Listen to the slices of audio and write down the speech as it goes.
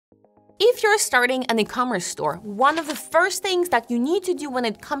If you're starting an e-commerce store, one of the first things that you need to do when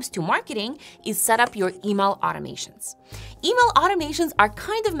it comes to marketing is set up your email automations. Email automations are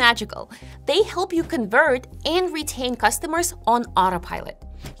kind of magical. They help you convert and retain customers on autopilot.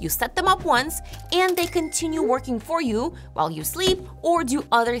 You set them up once, and they continue working for you while you sleep or do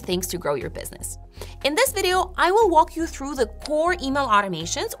other things to grow your business. In this video, I will walk you through the core email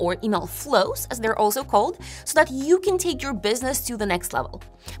automations, or email flows as they're also called, so that you can take your business to the next level.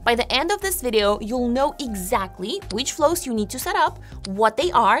 By the end of this video, you'll know exactly which flows you need to set up, what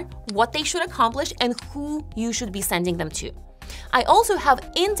they are, what they should accomplish, and who you should be sending them to. I also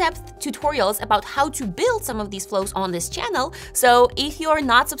have in-depth tutorials about how to build some of these flows on this channel, so if you're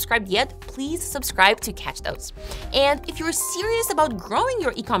not subscribed yet, please subscribe to catch those. And if you're serious about growing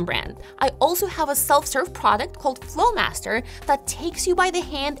your e-com brand, I also have a self-serve product called Flowmaster that takes you by the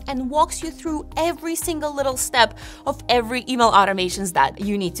hand and walks you through every single little step of every email automations that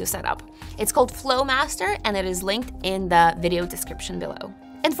you need to set up. It's called Flowmaster, and it is linked in the video description below.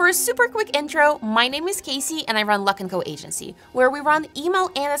 And for a super quick intro, my name is Kasey and I run Luck & Co agency, where we run email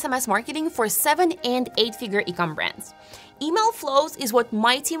and SMS marketing for 7- and 8-figure e-com brands. Email flows is what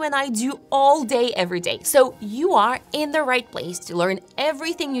my team and I do all day, every day. So you are in the right place to learn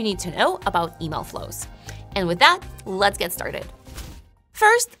everything you need to know about email flows. And with that, let's get started.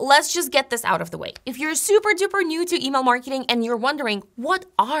 First, let's just get this out of the way. If you're super duper new to email marketing and you're wondering what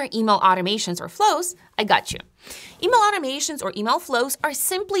are email automations or flows, I got you. Email automations or email flows are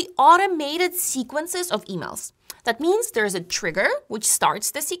simply automated sequences of emails. That means there's a trigger which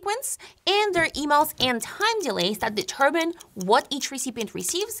starts the sequence, and there are emails and time delays that determine what each recipient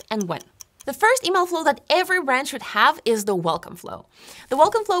receives and when. The first email flow that every brand should have is the welcome flow. The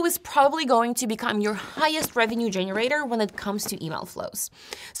welcome flow is probably going to become your highest revenue generator when it comes to email flows.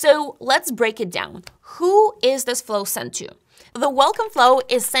 So let's break it down. Who is this flow sent to? The welcome flow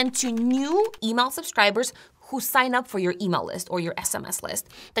is sent to new email subscribers who sign up for your email list or your SMS list.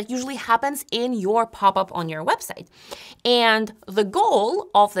 That usually happens in your pop-up on your website. And the goal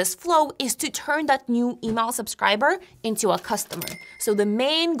of this flow is to turn that new email subscriber into a customer. So the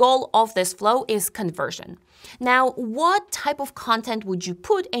main goal of this flow is conversion. Now, what type of content would you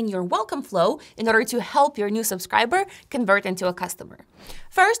put in your welcome flow in order to help your new subscriber convert into a customer?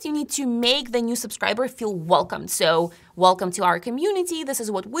 First, you need to make the new subscriber feel welcomed. So, welcome to our community. This is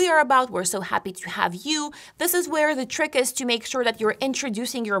what we are about. We're so happy to have you. This is where the trick is to make sure that you're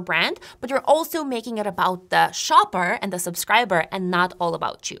introducing your brand, but you're also making it about the shopper and the subscriber and not all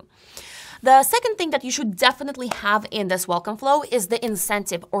about you. The second thing that you should definitely have in this welcome flow is the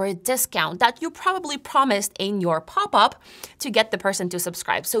incentive or a discount that you probably promised in your pop-up to get the person to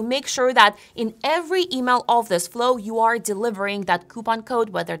subscribe. So make sure that in every email of this flow, you are delivering that coupon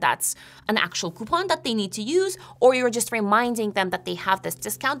code, whether that's an actual coupon that they need to use, or you're just reminding them that they have this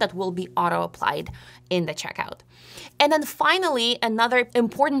discount that will be auto-applied in the checkout. And then finally, another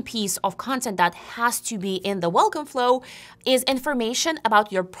important piece of content that has to be in the welcome flow is information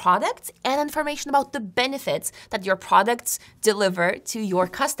about your product and information about the benefits that your products deliver to your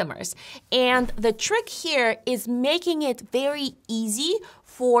customers. And the trick here is making it very easy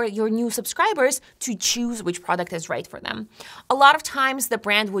for your new subscribers to choose which product is right for them. A lot of times the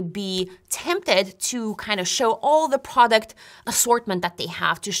brand would be tempted to kind of show all the product assortment that they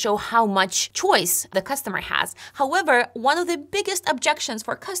have, to show how much choice the customer has. However, one of the biggest objections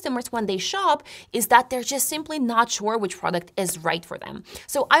for customers when they shop is that they're just simply not sure which product is right for them.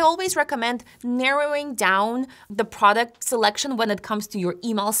 So I always recommend narrowing down the product selection when it comes to your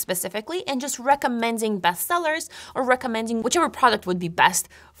email specifically, and just recommending bestsellers or recommending whichever product would be best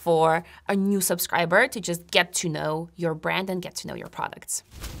for a new subscriber to just get to know your brand and get to know your products.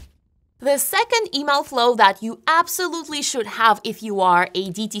 The second email flow that you absolutely should have if you are a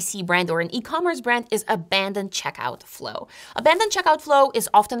DTC brand or an e-commerce brand is abandoned checkout flow. Abandoned checkout flow is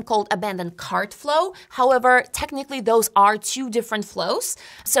often called abandoned cart flow. However, technically those are two different flows.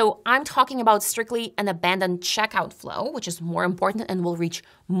 So I'm talking about strictly an abandoned checkout flow, which is more important and will reach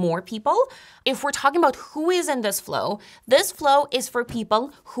more people. If we're talking about who is in this flow is for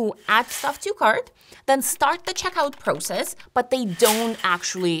people who add stuff to cart, then start the checkout process, but they don't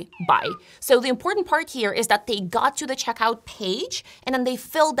actually buy. So the important part here is that they got to the checkout page and then they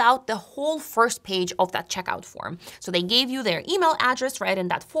filled out the whole first page of that checkout form. So they gave you their email address right in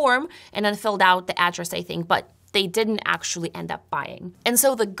that form and then filled out the address, I think, but they didn't actually end up buying. And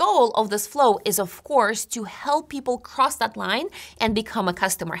so the goal of this flow is, of course, to help people cross that line and become a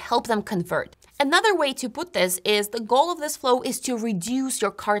customer, help them convert. Another way to put this is the goal of this flow is to reduce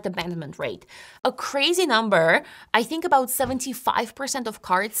your cart abandonment rate. A crazy number, I think about 75% of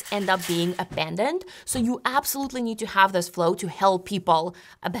carts end up being abandoned. So you absolutely need to have this flow to help people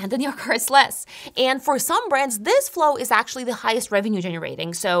abandon your carts less. And for some brands, this flow is actually the highest revenue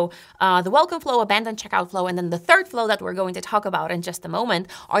generating. So the welcome flow, abandon checkout flow, and then the third flow that we're going to talk about in just a moment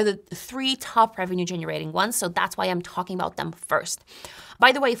are the three top revenue generating ones. So that's why I'm talking about them first.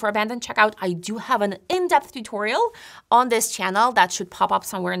 By the way, for abandoned checkout, I do have an in-depth tutorial on this channel that should pop up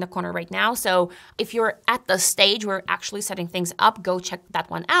somewhere in the corner right now. So if you're at the stage where we're actually setting things up, go check that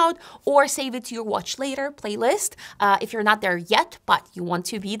one out or save it to your watch later playlist if you're not there yet, but you want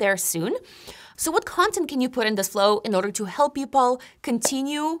to be there soon. So what content can you put in this flow in order to help people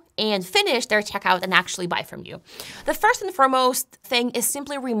continue and finish their checkout and actually buy from you? The first and foremost thing is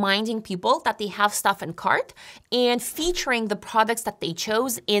simply reminding people that they have stuff in cart and featuring the products that they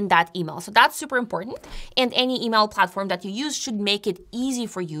chose in that email. So that's super important. And any email platform that you use should make it easy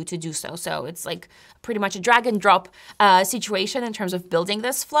for you to do so. So it's like pretty much a drag and drop situation in terms of building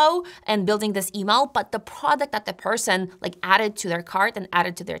this flow and building this email. But the product that the person like added to their cart and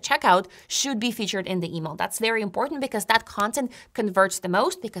added to their checkout should be featured in the email. That's very important because that content converts the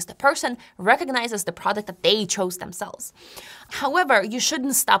most because the person recognizes the product that they chose themselves. However, you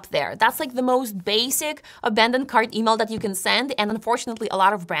shouldn't stop there. That's like the most basic abandoned cart email that you can send. And unfortunately, a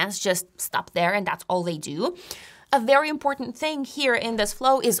lot of brands just stop there and that's all they do. A very important thing here in this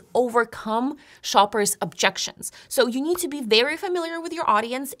flow is overcome shoppers' objections. So you need to be very familiar with your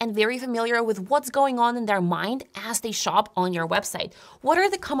audience and very familiar with what's going on in their mind as they shop on your website. What are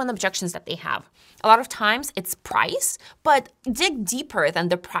the common objections that they have? A lot of times it's price, but dig deeper than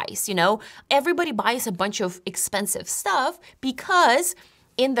the price, you know? Everybody buys a bunch of expensive stuff because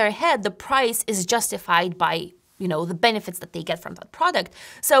in their head, the price is justified by the benefits that they get from that product.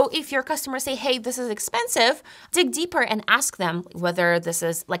 So if your customers say, hey, this is expensive, dig deeper and ask them whether this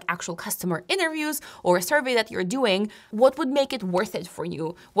is like actual customer interviews or a survey that you're doing, what would make it worth it for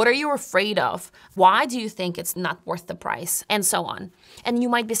you? What are you afraid of? Why do you think it's not worth the price? And so on. And you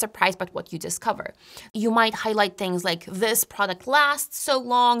might be surprised by what you discover. You might highlight things like this product lasts so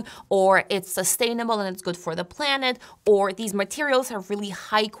long, or it's sustainable and it's good for the planet, or these materials are really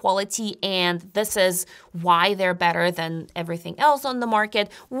high quality and this is why they're better than everything else on the market.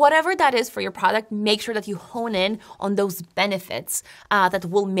 Whatever that is for your product, make sure that you hone in on those benefits that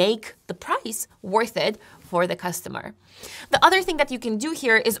will make the price worth it for the customer. The other thing that you can do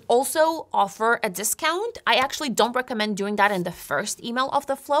here is also offer a discount. I actually don't recommend doing that in the first email of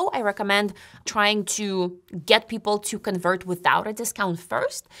the flow. I recommend trying to get people to convert without a discount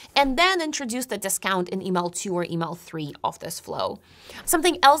first, and then introduce the discount in email 2 or email 3 of this flow.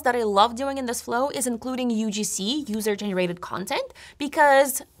 Something else that I love doing in this flow is including UGC, user-generated content,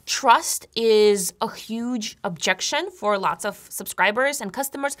 because trust is a huge objection for lots of subscribers and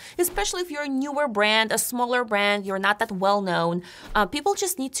customers, especially if you're a newer brand, a smaller brand, you're not that well known. People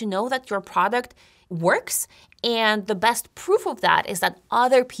just need to know that your product works. And the best proof of that is that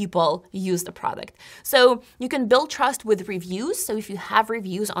other people use the product. So you can build trust with reviews. So if you have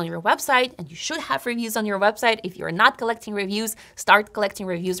reviews on your website, and you should have reviews on your website, if you're not collecting reviews, start collecting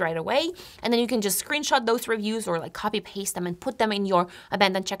reviews right away. And then you can just screenshot those reviews or like copy paste them and put them in your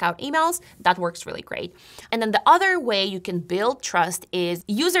abandoned checkout emails. That works really great. And then the other way you can build trust is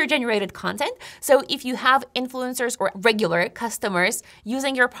user-generated content. So if you have influencers or regular customers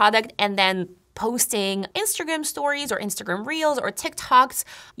using your product and then posting Instagram stories or Instagram reels or TikToks,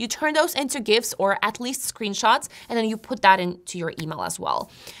 you turn those into GIFs or at least screenshots, and then you put that into your email as well.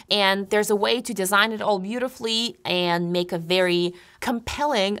 And there's a way to design it all beautifully and make a very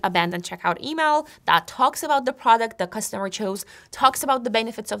compelling abandoned checkout email that talks about the product the customer chose, talks about the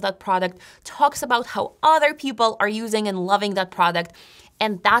benefits of that product, talks about how other people are using and loving that product.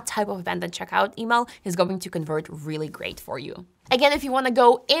 And that type of abandoned checkout email is going to convert really great for you. Again, if you want to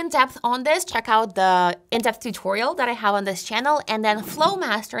go in depth on this, check out the in-depth tutorial that I have on this channel. And then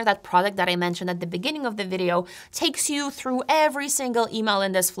Flowmaster, that product that I mentioned at the beginning of the video, takes you through every single email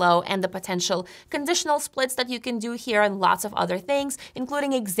in this flow and the potential conditional splits that you can do here and lots of other things,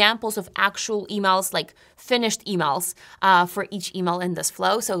 including examples of actual emails, like finished emails for each email in this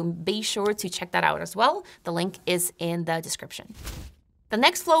flow. So be sure to check that out as well. The link is in the description. The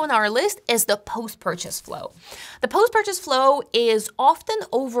next flow on our list is the post-purchase flow. The post-purchase flow is often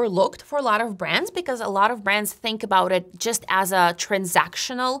overlooked for a lot of brands because a lot of brands think about it just as a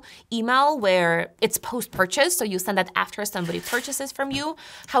transactional email where it's post-purchase, so you send that after somebody purchases from you.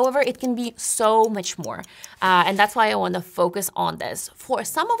 However, it can be so much more, and that's why I want to focus on this. For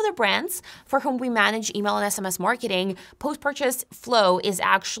some of the brands for whom we manage email and SMS marketing, post-purchase flow is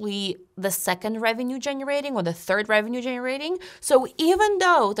actually the second revenue generating or the third revenue generating. So even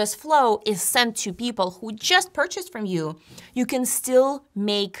though this flow is sent to people who just purchased from you, you can still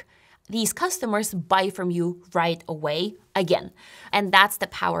make these customers buy from you right away again. And that's the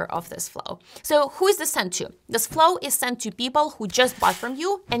power of this flow. So who is this sent to? This flow is sent to people who just bought from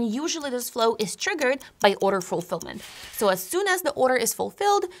you, and usually this flow is triggered by order fulfillment. So as soon as the order is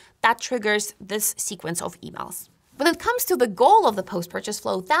fulfilled, that triggers this sequence of emails. When it comes to the goal of the post-purchase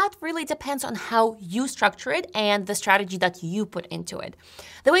flow, that really depends on how you structure it and the strategy that you put into it.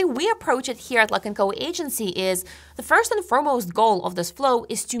 The way we approach it here at Luck & Co Agency is the first and foremost goal of this flow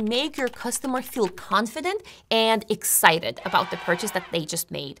is to make your customer feel confident and excited about the purchase that they just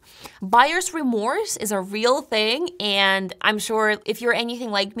made. Buyer's remorse is a real thing, and I'm sure if you're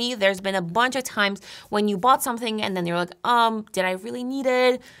anything like me, there's been a bunch of times when you bought something and then you're like, did I really need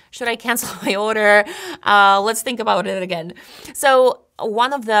it? Should I cancel my order? Let's think about it again. So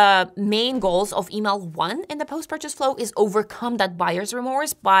one of the main goals of email 1 in the post-purchase flow is overcome that buyer's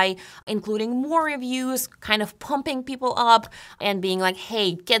remorse by including more reviews, kind of pumping people up and being like,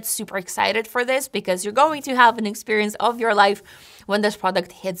 hey, get super excited for this because you're going to have an experience of your life when this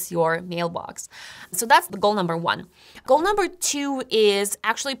product hits your mailbox. So that's the goal number 1. Goal number 2 is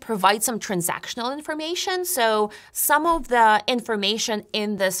actually provide some transactional information. So some of the information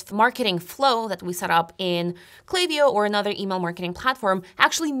in this marketing flow that we set up in Klaviyo or another email marketing platform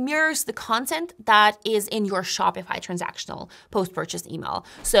actually mirrors the content that is in your Shopify transactional post-purchase email.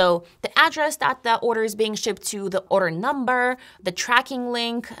 So the address that the order is being shipped to, the order number, the tracking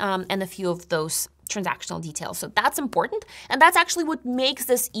link, and a few of those transactional details. So that's important. And that's actually what makes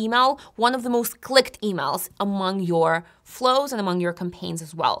this email one of the most clicked emails among your flows and among your campaigns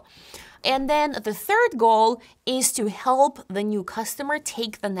as well. And then the third goal is to help the new customer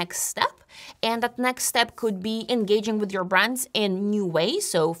take the next step. And that next step could be engaging with your brands in new ways.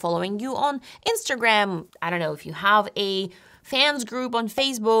 So following you on Instagram, I don't know if you have a fans group on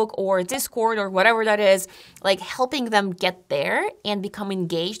Facebook or Discord or whatever that is, like helping them get there and become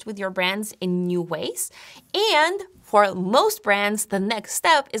engaged with your brands in new ways. And for most brands, the next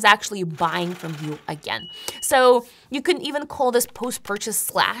step is actually buying from you again. So you can even call this post-purchase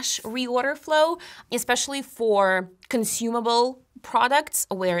 / reorder flow, especially for consumable products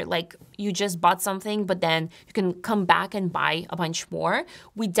where like you just bought something, but then you can come back and buy a bunch more.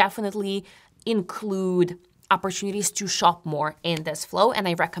 We definitely include opportunities to shop more in this flow, and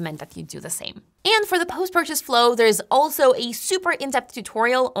I recommend that you do the same. And for the post-purchase flow, there's also a super in-depth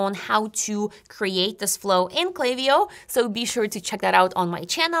tutorial on how to create this flow in Klaviyo, so be sure to check that out on my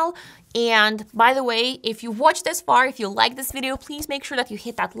channel. And by the way, if you've watched this far, if you like this video, please make sure that you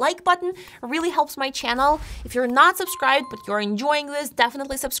hit that like button. It really helps my channel. If you're not subscribed, but you're enjoying this,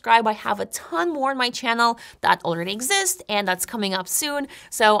 definitely subscribe. I have a ton more on my channel that already exists and that's coming up soon.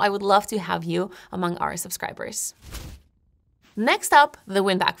 So I would love to have you among our subscribers. Next up, the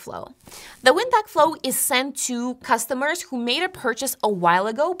Winback flow. The Winback flow is sent to customers who made a purchase a while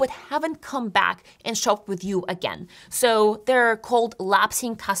ago but haven't come back and shopped with you again. So they're called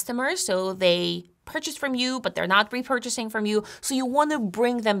lapsing customers. So they purchased from you, but they're not repurchasing from you. So you want to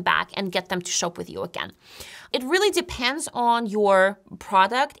bring them back and get them to shop with you again. It really depends on your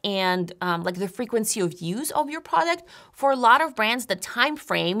product and like the frequency of use of your product. For a lot of brands, the time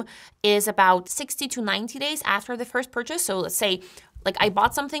frame is about 60 to 90 days after the first purchase. So let's say like I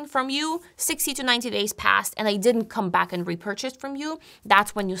bought something from you, 60 to 90 days passed, and I didn't come back and repurchase from you.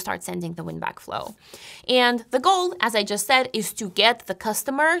 That's when you start sending the Winback flow. And the goal, as I just said, is to get the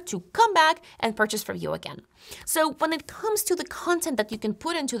customer to come back and purchase from you again. So when it comes to the content that you can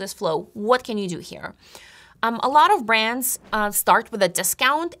put into this flow, what can you do here? A lot of brands start with a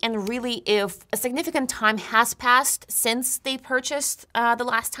discount, and really if a significant time has passed since they purchased the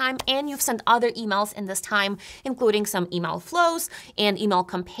last time and you've sent other emails in this time, including some email flows and email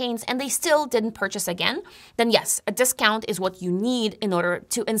campaigns, and they still didn't purchase again, then yes, a discount is what you need in order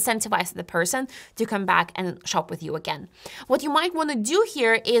to incentivize the person to come back and shop with you again. What you might want to do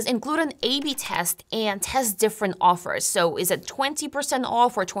here is include an A/B test and test different offers. So is it 20%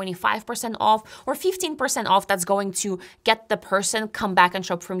 off or 25% off or 15% off that's going to get the person come back and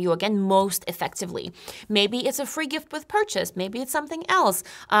shop from you again most effectively. Maybe it's a free gift with purchase. Maybe it's something else.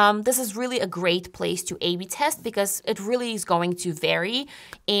 This is really a great place to A/B test because it really is going to vary,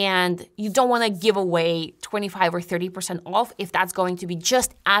 and you don't want to give away 25 or 30% off if that's going to be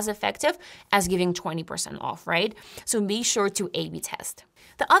just as effective as giving 20% off, right? So be sure to A/B test.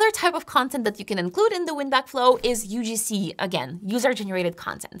 The other type of content that you can include in the Winback flow is UGC, again, user-generated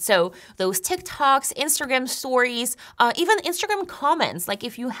content. So those TikToks, Instagram stories, even Instagram comments. Like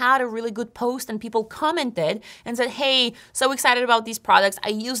if you had a really good post and people commented and said, hey, so excited about these products, I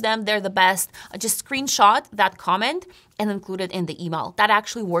use them, they're the best. Just screenshot that comment and include it in the email. That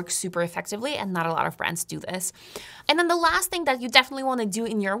actually works super effectively, and not a lot of brands do this. And then the last thing that you definitely want to do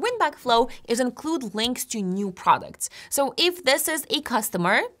in your Winback flow is include links to new products. So if this is a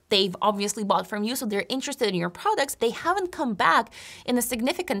customer, they've obviously bought from you, so they're interested in your products, they haven't come back in a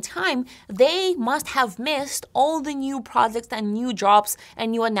significant time, they must have missed all the new products and new drops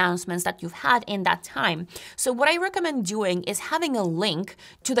and new announcements that you've had in that time. So what I recommend doing is having a link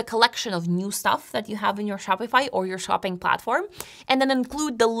to the collection of new stuff that you have in your Shopify or your shopping platform, and then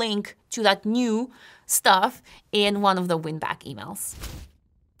include the link to that new stuff in one of the Winback emails.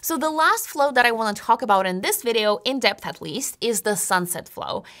 So the last flow that I want to talk about in this video, in depth at least, is the sunset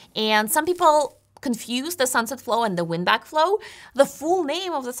flow. And some people confuse the sunset flow and the Winback flow. The full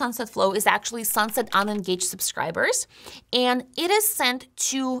name of the sunset flow is actually sunset unengaged subscribers, and it is sent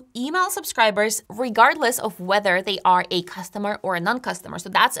to email subscribers regardless of whether they are a customer or a non-customer. So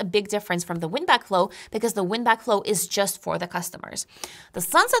that's a big difference from the Winback flow, because the Winback flow is just for the customers. The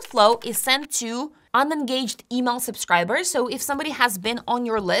sunset flow is sent to unengaged email subscribers. So if somebody has been on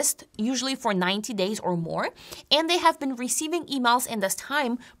your list, usually for 90 days or more, and they have been receiving emails in this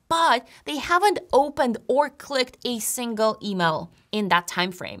time, but they haven't opened or clicked a single email in that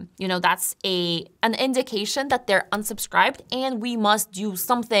time frame. You know, that's an indication that they're unsubscribed, and we must do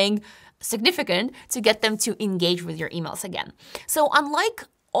something significant to get them to engage with your emails again. So unlike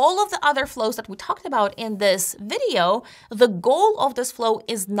all of the other flows that we talked about in this video, the goal of this flow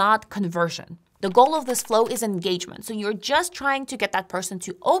is not conversion. The goal of this flow is engagement. So you're just trying to get that person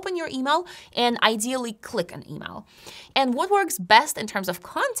to open your email and ideally click an email. And what works best in terms of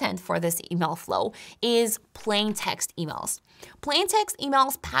content for this email flow is plain text emails. Plain text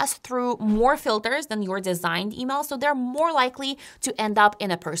emails pass through more filters than your designed emails, so they're more likely to end up in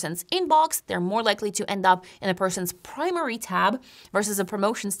a person's inbox. They're more likely to end up in a person's primary tab versus a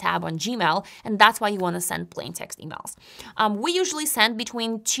promotions tab on Gmail, and that's why you want to send plain text emails. We usually send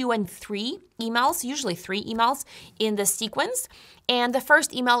between 2 and 3 emails, usually 3 emails in the sequence. And the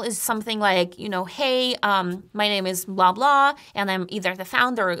first email is something like, you know, hey, my name is blah, blah, and I'm either the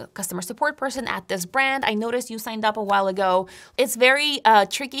founder or customer support person at this brand. I noticed you signed up a while ago. It's very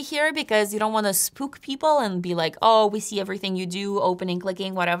tricky here because you don't want to spook people and be like, oh, we see everything you do, opening,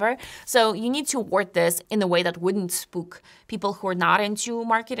 clicking, whatever. So you need to word this in a way that wouldn't spook people who are not into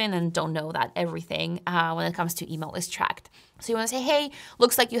marketing and don't know that everything when it comes to email is tracked. So you want to say, hey,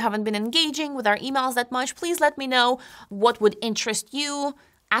 looks like you haven't been engaging with our emails that much. Please let me know what would interest you.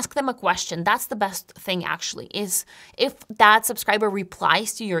 Ask them a question. That's the best thing, actually, is if that subscriber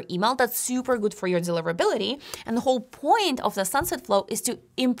replies to your email, that's super good for your deliverability. And the whole point of the sunset flow is to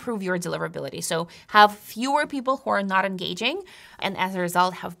improve your deliverability. So have fewer people who are not engaging, and as a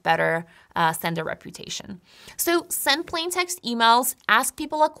result, have better sender reputation. So send plain text emails, ask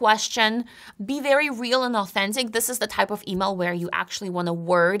people a question, be very real and authentic. This is the type of email where you actually want to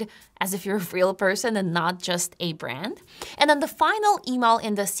word as if you're a real person and not just a brand. And then the final email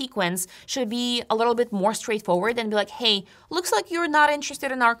in the sequence should be a little bit more straightforward and be like, hey, looks like you're not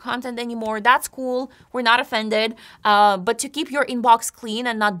interested in our content anymore. That's cool. We're not offended. But to keep your inbox clean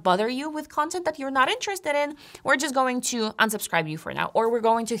and not bother you with content that you're not interested in, we're just going to unsubscribe you for now, or we're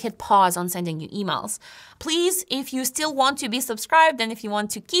going to hit pause on sending you emails. Please, if you still want to be subscribed and if you want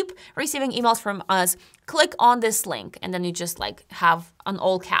to keep receiving emails from us, click on this link, and then you just like have an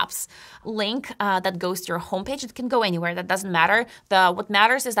all caps link that goes to your homepage. It can go anywhere. That doesn't matter. What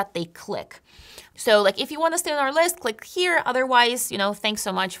matters is that they click. So like if you want to stay on our list, click here. Otherwise, you know, thanks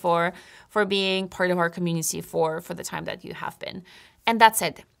so much for being part of our community for the time that you have been. And that's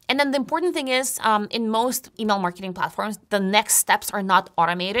it. And then the important thing is, in most email marketing platforms, the next steps are not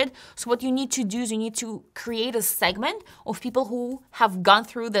automated. So what you need to do is you need to create a segment of people who have gone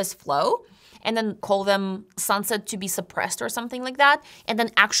through this flow and then call them sunset to be suppressed or something like that, and then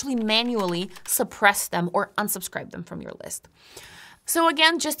actually manually suppress them or unsubscribe them from your list. So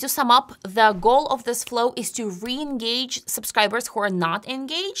again, just to sum up, the goal of this flow is to re-engage subscribers who are not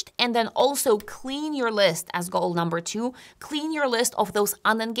engaged, and then also clean your list as goal number 2. Clean your list of those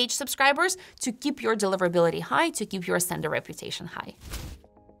unengaged subscribers to keep your deliverability high, to keep your sender reputation high.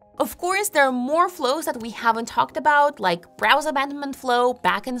 Of course, there are more flows that we haven't talked about, like browse abandonment flow,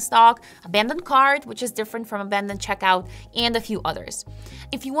 back in stock, abandoned cart, which is different from abandoned checkout, and a few others.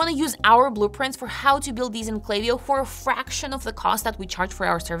 If you want to use our blueprints for how to build these in Klaviyo for a fraction of the cost that we charge for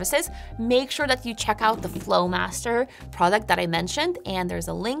our services, make sure that you check out the Flow Master product that I mentioned, and there's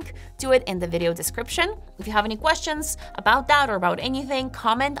a link to it in the video description. If you have any questions about that or about anything,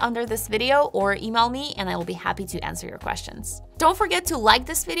 comment under this video or email me, and I will be happy to answer your questions. Don't forget to like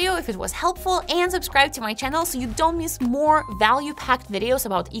this video if it was helpful and subscribe to my channel so you don't miss more value-packed videos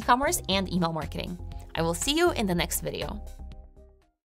about e-commerce and email marketing. I will see you in the next video.